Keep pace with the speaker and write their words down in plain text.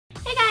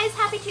guys,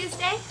 happy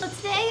Tuesday. So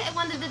today I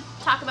wanted to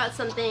talk about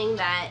something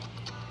that,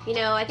 you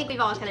know, I think we've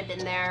all kind of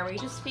been there, where you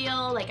just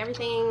feel like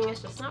everything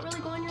is just not really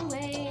going your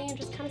way, you're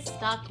just kind of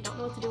stuck, you don't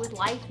know what to do with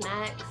life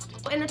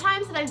next. In the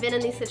times that I've been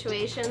in these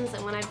situations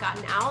and when I've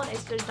gotten out, I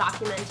started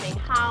documenting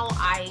how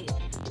I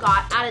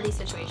got out of these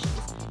situations.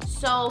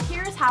 So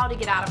here's how to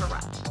get out of a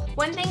rut.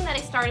 One thing that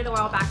I started a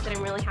while back that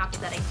I'm really happy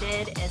that I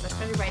did is I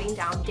started writing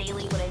down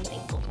daily what I'm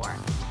thankful for.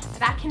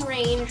 That can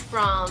range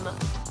from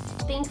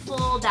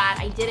thankful that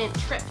I didn't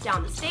trip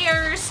down the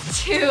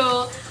stairs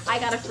to I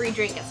got a free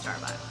drink at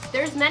Starbucks.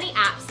 There's many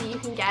apps that you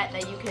can get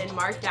that you can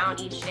mark down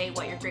each day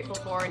what you're grateful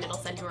for, and it'll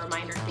send you a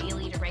reminder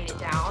daily to write it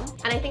down.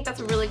 And I think that's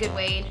a really good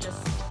way to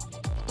just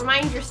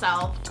remind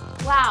yourself,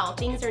 wow,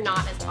 things are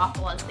not as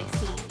awful as they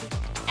seem.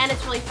 And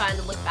it's really fun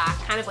to look back,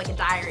 kind of like a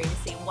diary, to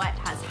see what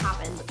has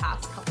happened the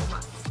past couple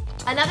months.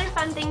 Another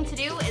fun thing to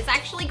do is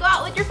actually go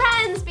out with your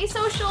friends, be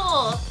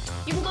social.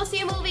 You can go see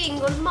a movie, you can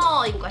go to the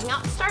mall, you can go hang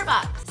out at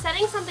Starbucks.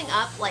 Setting something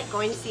up like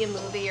going to see a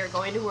movie or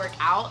going to work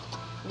out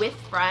with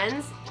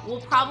friends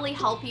will probably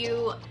help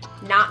you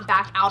not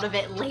back out of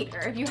it later.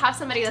 If you have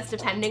somebody that's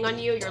depending on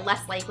you, you're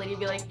less likely to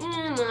be like,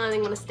 no,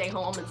 I'm gonna stay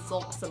home and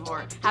sulk some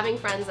more. Having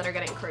friends that are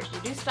gonna encourage you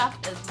to do stuff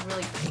is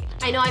really great.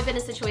 I know I've been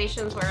in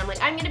situations where I'm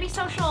like, I'm gonna be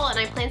social, and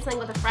I plan something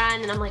with a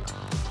friend, and I'm like,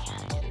 oh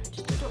man,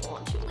 I don't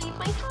want to leave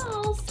my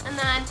house. And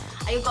then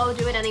I go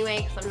do it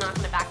anyway, because I'm not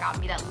gonna back out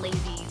and be that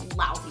lazy,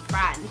 lousy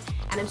friend.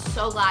 And I'm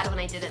so glad when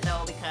I did it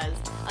though, because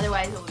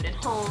otherwise I would have been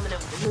home and it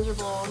would have been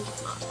miserable and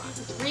just not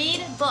fun.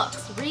 Read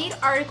books, read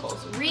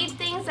articles, read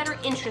things that are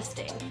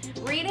interesting.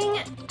 Reading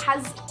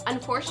has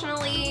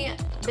unfortunately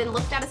been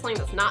looked at as something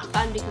that's not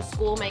fun because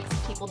school makes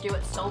people do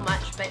it so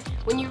much, but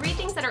when you read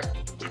things that are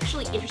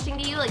actually interesting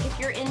to you, like if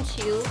you're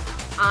into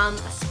a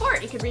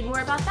sport, you could read more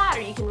about that,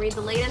 or you can read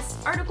the latest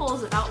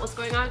articles about what's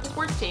going on with the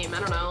sports team, I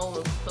don't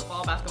know,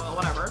 football, basketball,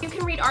 whatever. You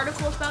can read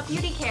articles about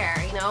beauty care,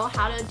 you know,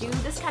 how to do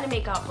this kind of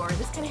makeup or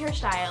this kind of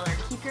hairstyle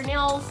or keep your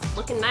nails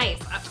looking nice,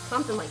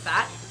 something like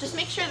that. Just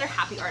make sure they're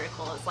happy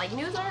articles, like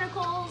news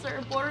articles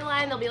or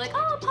borderline, they'll be like,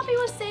 oh, puppy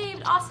was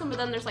saved, awesome, but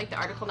then there's like the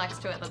article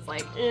next to it that's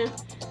like,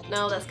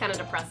 no, that's kind of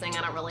depressing,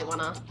 I don't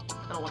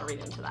want to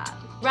read into that.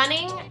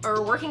 Running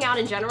or working out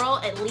in general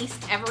at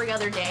least every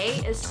other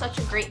day is such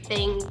a great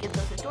thing. Get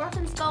those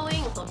endorphins going,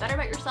 you feel better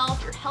about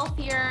yourself, you're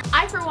healthier.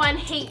 I, for one,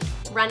 hate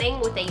running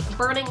with a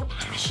burning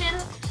passion,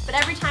 but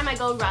every time I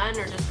go run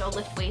or just go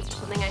lift weights or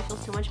something, I feel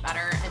so much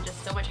better and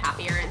just so much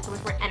happier and so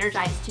much more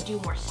energized to do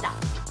more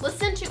stuff.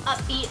 Listen to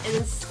upbeat and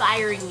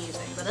inspiring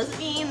music. That doesn't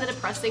mean the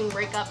depressing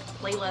breakup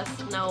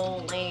playlist,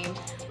 no, lame.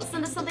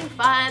 Listen to something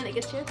fun that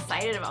gets you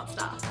excited about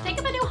stuff. Take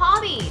up a new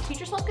hobby. Teach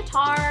yourself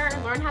guitar,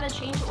 learn how to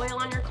change oil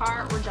on your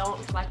car, or don't,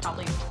 because I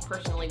probably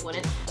personally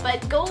wouldn't,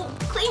 but go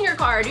clean your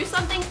car, do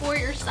something for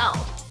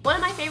yourself. One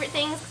of my favorite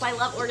things, because I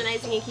love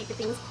organizing and keeping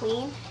things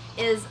clean,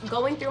 is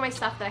going through my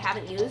stuff that I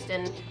haven't used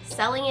and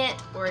selling it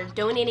or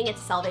donating it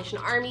to Salvation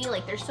Army.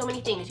 Like, there's so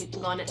many things. You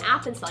can go on an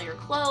app and sell your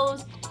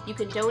clothes. You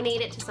can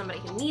donate it to somebody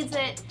who needs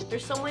it.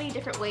 There's so many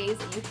different ways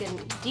that you can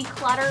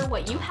declutter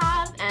what you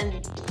have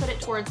and put it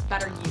towards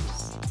better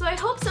use. So I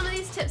hope some of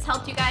these tips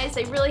helped you guys.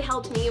 They really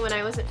helped me when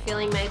I wasn't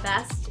feeling my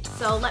best.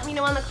 So let me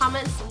know in the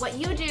comments what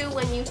you do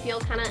when you feel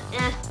kind of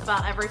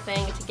about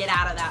everything to get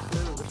out of that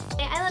mood.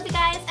 Okay, I love you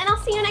guys, and I'll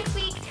see you next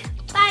week.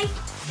 Bye!